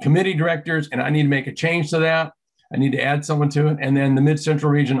 committee directors, and I need to make a change to that. I need to add someone to it. And then the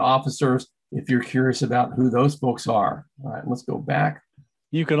Mid-Central Region officers, if you're curious about who those folks are. All right, let's go back.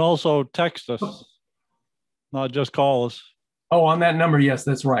 You can also text us, not just call us. Oh, on that number, yes,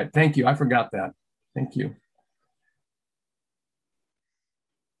 that's right. Thank you. I forgot that. Thank you.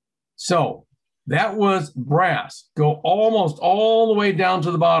 So that was brass. Go almost all the way down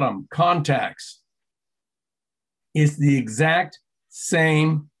to the bottom. Contacts. It's the exact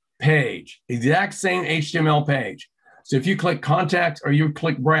same page, exact same HTML page. So if you click contacts or you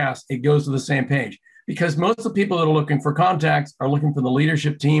click brass, it goes to the same page, because most of the people that are looking for contacts are looking for the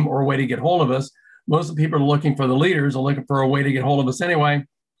leadership team or a way to get hold of us. Most of the people are looking for the leaders are looking for a way to get hold of us anyway.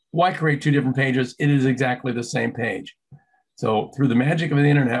 Why create two different pages? It is exactly the same page. So through the magic of the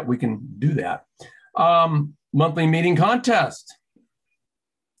internet, we can do that. Monthly meeting contest.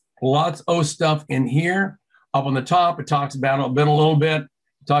 Lots of stuff in here. Up on the top, it talks about it a little bit.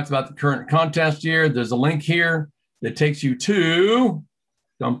 It talks about the current contest year. There's a link here that takes you to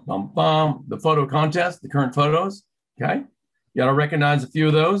the photo contest, the current photos. Okay. You got to recognize a few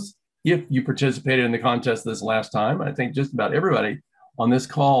of those if you participated in the contest this last time. I think just about everybody on this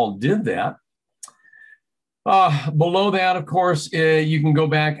call did that. Below that, of course, you can go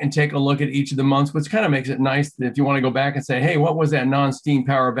back and take a look at each of the months, which kind of makes it nice that if you want to go back and say, hey, what was that non-steam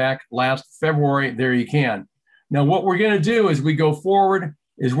power back last February? There you can. Now, what we're going to do as we go forward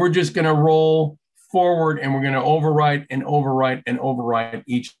is we're just going to roll forward, and we're going to overwrite and overwrite and overwrite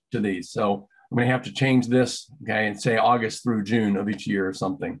each of these. So I'm going to have to change this, okay, and say August through June of each year or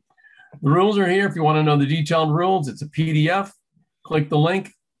something. The rules are here. If you want to know the detailed rules, it's a PDF. Click the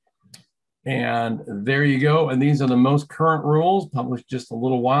link. And there you go. And these are the most current rules published just a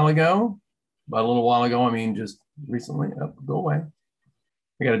little while ago. By a little while ago, I mean just recently. Oh, go away.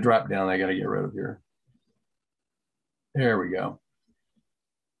 I got to drop down. I got to get rid of here. There we go.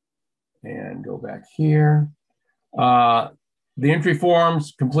 And go back here. The entry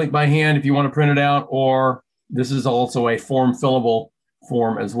forms, complete by hand if you want to print it out, or this is also a form fillable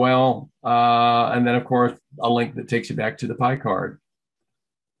form as well. And then, of course, a link that takes you back to the pie card.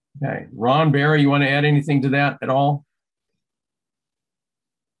 Okay, Ron, Barry, you want to add anything to that at all?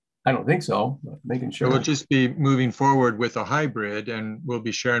 I don't think so, but making sure. We'll just be moving forward with a hybrid, and we'll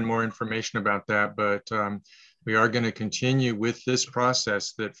be sharing more information about that. But we are going to continue with this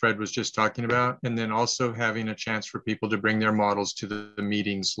process that Fred was just talking about, and then also having a chance for people to bring their models to the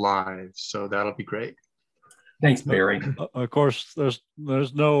meetings live. So that'll be great. Thanks, Barry. Of course,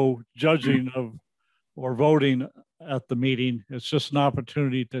 there's no judging of or voting at the meeting. It's just an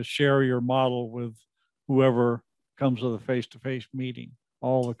opportunity to share your model with whoever comes to the face-to-face meeting.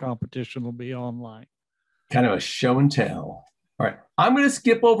 All the competition will be online. Kind of a show and tell. All right, I'm going to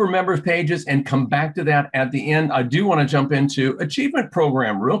skip over members pages and come back to that at the end. I do want to jump into Achievement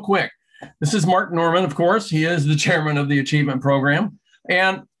Program real quick. This is Mark Norman, of course. He is the chairman of the Achievement Program.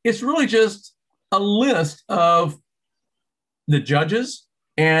 And it's really just a list of the judges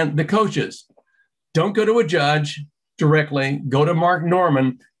and the coaches. Don't go to a judge directly. Go to Mark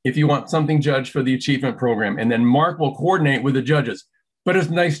Norman if you want something judged for the Achievement Program. And then Mark will coordinate with the judges. But it's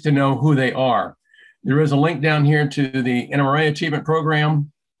nice to know who they are. There is a link down here to the NMRA Achievement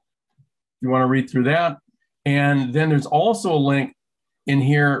Program. You want to read through that. And then there's also a link in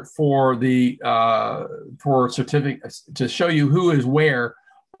here for the for certificates to show you who is where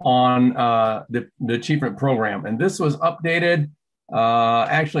on the achievement program. And this was updated.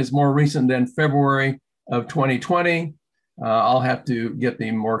 Actually, it's more recent than February of 2020. I'll have to get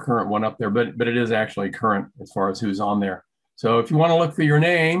the more current one up there, but it is actually current as far as who's on there. So if you want to look for your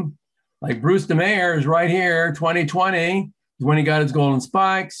name, like Bruce DeMayer is right here, 2020 is when he got his golden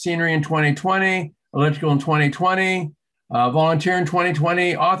spike, scenery in 2020, electrical in 2020, volunteer in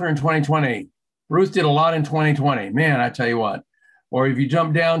 2020, author in 2020. Bruce did a lot in 2020. Man, I tell you what. Or if you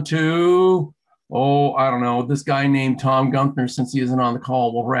jump down to, I don't know, this guy named Tom Gunther, since he isn't on the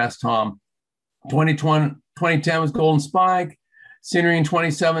call, we'll harass Tom. 2010 was golden spike, scenery in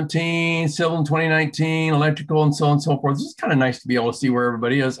 2017, civil in 2019, electrical, and so on and so forth. It's just kind of nice to be able to see where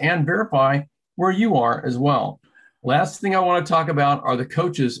everybody is and verify where you are as well. Last thing I want to talk about are the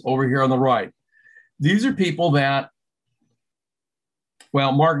coaches over here on the right. These are people that,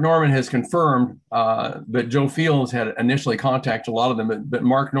 well, Mark Norman has confirmed, but Joe Fields had initially contacted a lot of them, but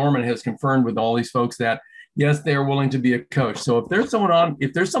Mark Norman has confirmed with all these folks that, yes, they are willing to be a coach. So if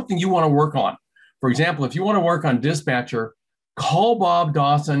there's something you want to work on, for example, if you want to work on dispatcher, call Bob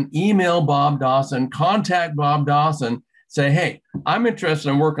Dawson, email Bob Dawson, contact Bob Dawson, say, hey, I'm interested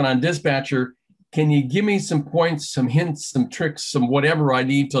in working on dispatcher. Can you give me some points, some hints, some tricks, some whatever I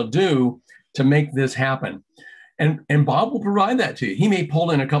need to do to make this happen? And Bob will provide that to you. He may pull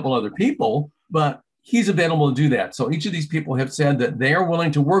in a couple other people, but he's available to do that. So each of these people have said that they are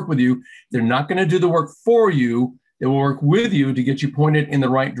willing to work with you. They're not going to do the work for you. They will work with you to get you pointed in the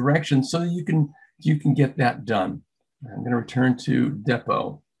right direction so you can get that done. I'm going to return to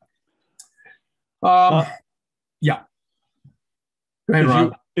Depot. Yeah. Go ahead,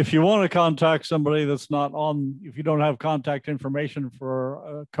 Ron. If you want to contact somebody that's not on, if you don't have contact information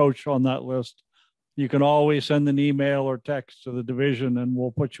for a coach on that list, you can always send an email or text to the division and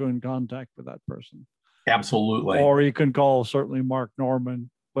we'll put you in contact with that person. Absolutely. Or you can call certainly Mark Norman.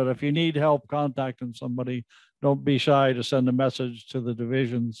 But if you need help contacting somebody, don't be shy to send a message to the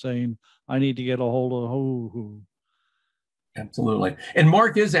division saying, I need to get a hold of who. Absolutely. And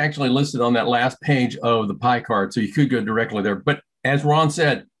Mark is actually listed on that last page of the pie card, so you could go directly there. But as Ron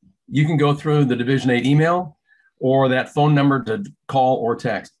said, you can go through the Division 8 email or that phone number to call or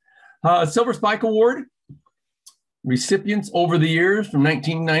text. Silver Spike Award, recipients over the years from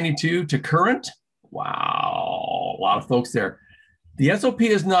 1992 to current. Wow, a lot of folks there. The SOP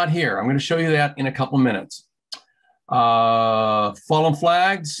is not here. I'm going to show you that in a couple minutes. Fallen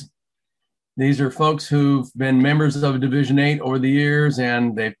Flags. These are folks who've been members of Division 8 over the years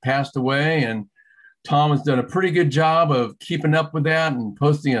and they've passed away. And Tom has done a pretty good job of keeping up with that and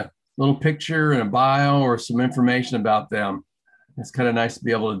posting a little picture and a bio or some information about them. It's kind of nice to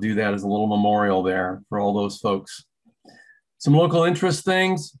be able to do that as a little memorial there for all those folks. Some local interest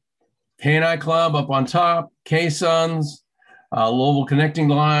things. K&I Club up on top, K-Sons, Louisville Connecting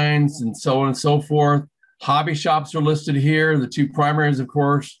Lines, and so on and so forth. Hobby shops are listed here. The two primaries, of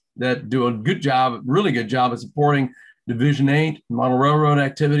course, that do a good job, really good job of supporting Division 8, model railroad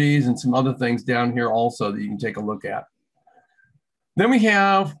activities, and some other things down here also that you can take a look at. Then we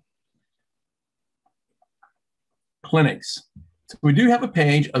have clinics. So we do have a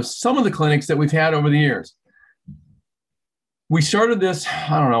page of some of the clinics that we've had over the years. We started this,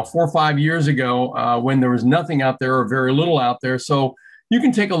 I don't know, 4 or 5 years ago when there was nothing out there or very little out there. So you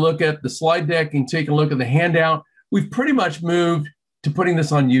can take a look at the slide deck and take a look at the handout. We've pretty much moved to putting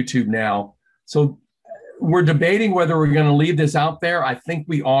this on YouTube now. So we're debating whether we're going to leave this out there. I think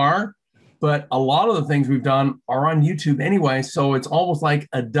we are, but a lot of the things we've done are on YouTube anyway. So it's almost like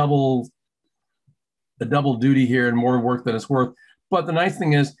a double duty here and more work than it's worth. But the nice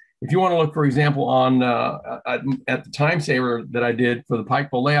thing is, if you want to look, for example, on at the time saver that I did for the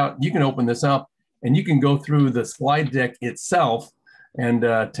Pikeville layout, you can open this up and you can go through the slide deck itself and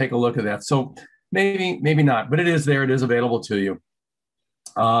take a look at that. So maybe not, but it is there. It is available to you.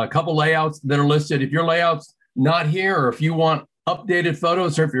 A couple layouts that are listed. If your layout's not here, or if you want updated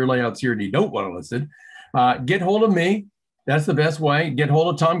photos, or if your layout's here and you don't want it listed, get hold of me. That's the best way. Get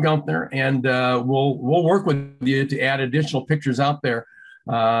hold of Tom Gunther, and we'll work with you to add additional pictures out there.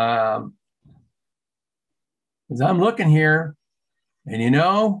 As I'm looking here, and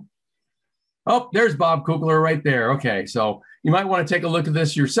oh, there's Bob Kuchler right there. Okay, so you might want to take a look at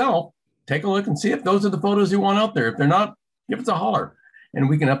this yourself. Take a look and see if those are the photos you want out there. If they're not, give us a holler, and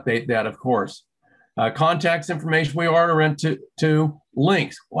we can update that, of course. Contacts information we are to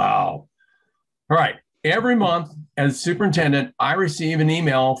links. Wow. All right. Every month as superintendent, I receive an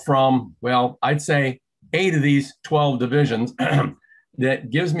email from, well, I'd say 8 of these 12 divisions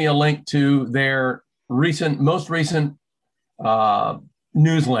that gives me a link to their most recent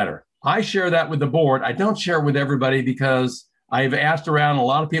newsletter. I share that with the board. I don't share it with everybody because I've asked around. A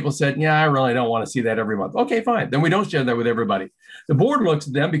lot of people said, yeah, I really don't want to see that every month. Okay, fine. Then we don't share that with everybody. The board looks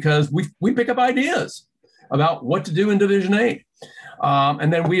at them because we pick up ideas about what to do in Division 8.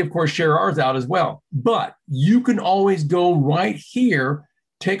 And then we, of course, share ours out as well. But you can always go right here,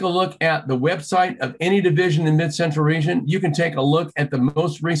 take a look at the website of any division in Mid-Central Region. You can take a look at the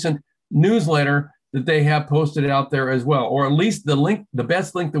most recent newsletter that they have posted out there as well, or at least the link, the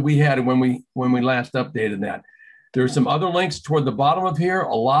best link that we had when we last updated that. There's some other links toward the bottom of here,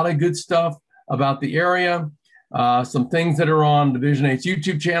 a lot of good stuff about the area, some things that are on Division 8's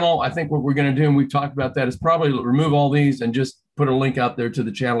YouTube channel. I think what we're going to do, and we've talked about that, is probably remove all these and just put a link out there to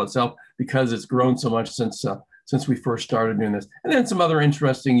the channel itself, because it's grown so much since we first started doing this. And then some other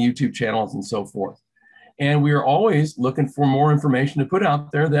interesting YouTube channels and so forth. And we are always looking for more information to put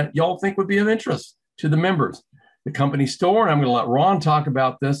out there that y'all think would be of interest to the members. The company store, and I'm going to let Ron talk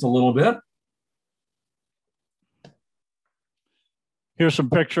about this a little bit. Here's some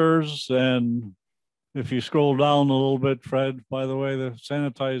pictures, and if you scroll down a little bit, Fred, by the way, the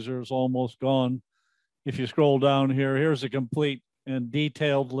sanitizer is almost gone. If you scroll down here, here's a complete and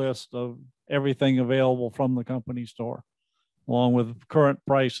detailed list of everything available from the company store, along with current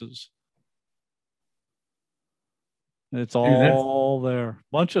prices. It's all there.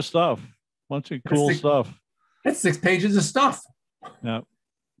 Bunch of stuff, bunch of cool stuff. That's 6 pages of stuff. Yeah.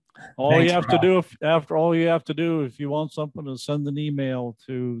 All you have to do, if you want something, is send an email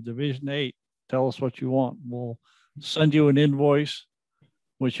to Division 8. Tell us what you want. We'll send you an invoice,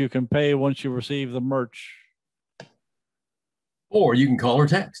 which you can pay once you receive the merch. Or you can call or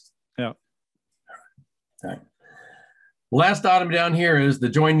text. Yeah. All right. Last item down here is the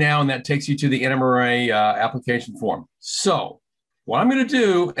join now, and that takes you to the NMRA application form. So what I'm going to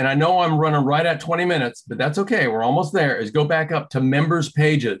do, and I know I'm running right at 20 minutes, but that's okay, we're almost there, is go back up to members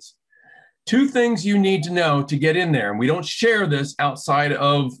pages. 2 things you need to know to get in there, and we don't share this outside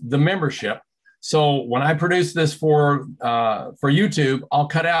of the membership. So when I produce this for YouTube, I'll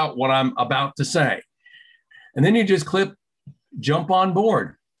cut out what I'm about to say. And then you just click jump on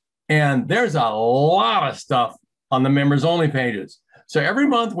board. And there's a lot of stuff on the members only pages. So every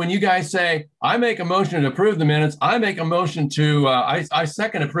month when you guys say, I make a motion to approve the minutes, I make a motion to, I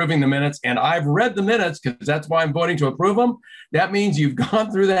second approving the minutes, and I've read the minutes because that's why I'm voting to approve them. That means you've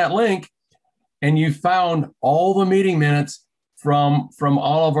gone through that link and you found all the meeting minutes from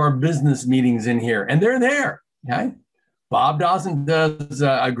all of our business meetings in here, and they're there, okay? Bob Dawson does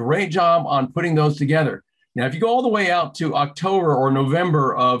a great job on putting those together. Now, if you go all the way out to October or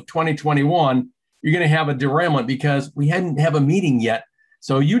November of 2021, you're going to have a derailment because we hadn't have a meeting yet.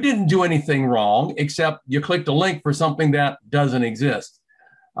 So you didn't do anything wrong, except you clicked a link for something that doesn't exist.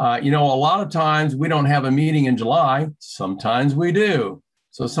 A lot of times we don't have a meeting in July. Sometimes we do.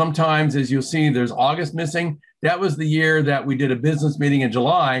 So sometimes, as you'll see, there's August missing. That was the year that we did a business meeting in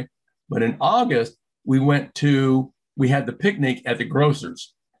July. But in August, we had the picnic at the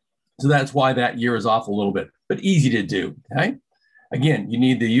grocer's. So that's why that year is off a little bit, but easy to do, okay? Again, you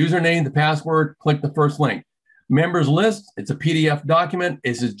need the username, the password, click the first link. Members list, it's a PDF document.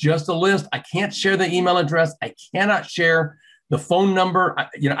 This is just a list. I can't share the email address. I cannot share the phone number.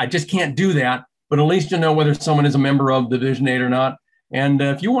 I just can't do that, but at least you know whether someone is a member of Division 8 or not. And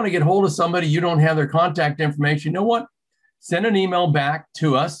if you want to get hold of somebody, you don't have their contact information, you know what? Send an email back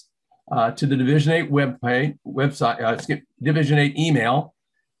to us, to the Division 8 website, Division 8 email.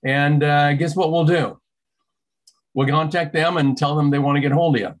 And guess what we'll do? We'll contact them and tell them they want to get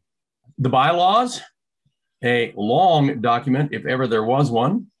hold of you. The bylaws, a long document, if ever there was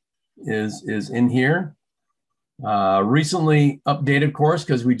one, is in here. Recently updated, of course,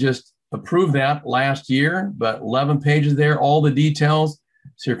 because we just approved that last year, but 11 pages there, all the details.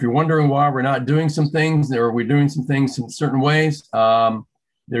 So if you're wondering why we're not doing some things, or we're doing some things in certain ways,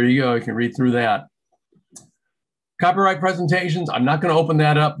 there you go. You can read through that. Copyright presentations, I'm not going to open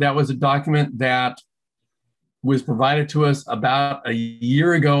that up. That was a document that was provided to us about a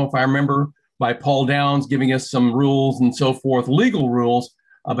year ago, if I remember, by Paul Downs, giving us some rules and so forth, legal rules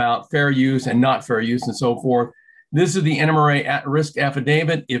about fair use and not fair use and so forth. This is the NMRA at-risk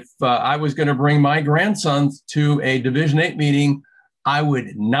affidavit. If I was going to bring my grandsons to a Division 8 meeting, I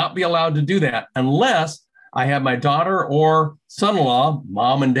would not be allowed to do that unless I have my daughter or son-in-law,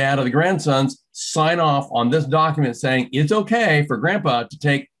 mom and dad of the grandsons, sign off on this document saying it's okay for grandpa to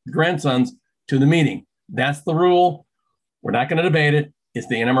take the grandsons to the meeting. That's the rule. We're not going to debate it. It's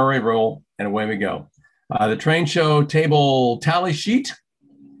the NMRA rule, and away we go. The train show table tally sheet.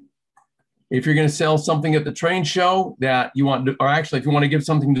 If you're going to sell something at the train show that you want to, or actually if you want to give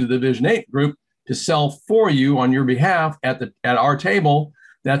something to the Division 8 group to sell for you on your behalf at our table,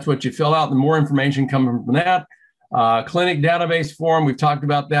 that's what you fill out. The more information coming from that. Clinic database form, we've talked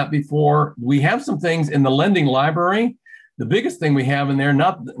about that before. We have some things in the lending library. The biggest thing we have in there,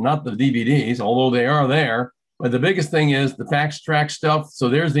 not the DVDs, although they are there, but the biggest thing is the fax track stuff. So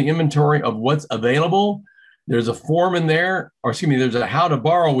there's the inventory of what's available. There's a form in there, or excuse me, there's a how to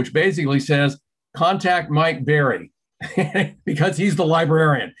borrow, which basically says contact Mike Berry because he's the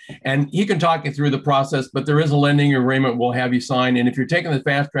librarian and he can talk you through the process, but there is a lending agreement we'll have you sign. And if you're taking the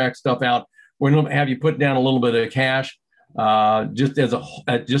fast track stuff out, we're going to have you put down a little bit of cash just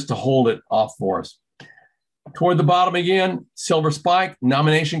to hold it off for us. Toward the bottom again, Silver Spike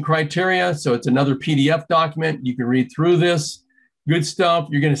nomination criteria. So it's another PDF document. You can read through this. Good stuff.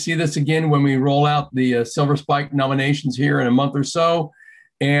 You're going to see this again when we roll out the Silver Spike nominations here in a month or so.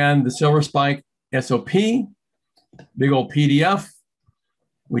 And the Silver Spike SOP, big old PDF.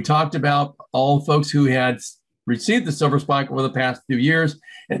 We talked about all the folks who had received the Silver Spike over the past few years.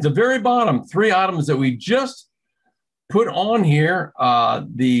 And at the very bottom, 3 items that we just put on here,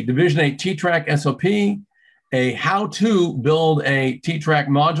 the Division 8 T-Track SOP, a how to build a T-Track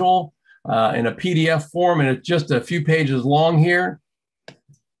module in a PDF form, and it's just a few pages long here.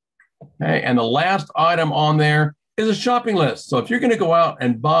 Okay, and the last item on there is a shopping list. So if you're going to go out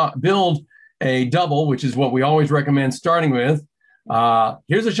and build a double, which is what we always recommend starting with,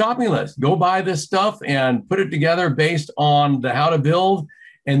 here's a shopping list. Go buy this stuff and put it together based on the how to build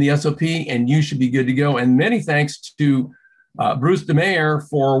and the SOP, and you should be good to go. And many thanks to Bruce DeMayer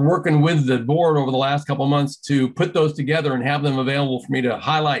for working with the board over the last couple of months to put those together and have them available for me to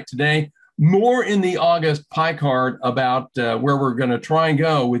highlight today. More in the August pie card about where we're going to try and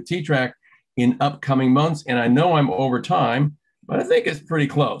go with T-Track in upcoming months. And I know I'm over time, but I think it's pretty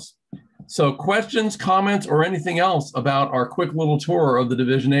close. So questions, comments, or anything else about our quick little tour of the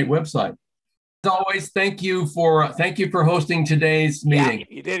Division 8 website? As always, thank you for hosting today's meeting. Yeah,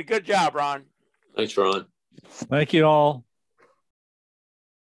 you did a good job, Ron. Thanks, Ron. Thank you all.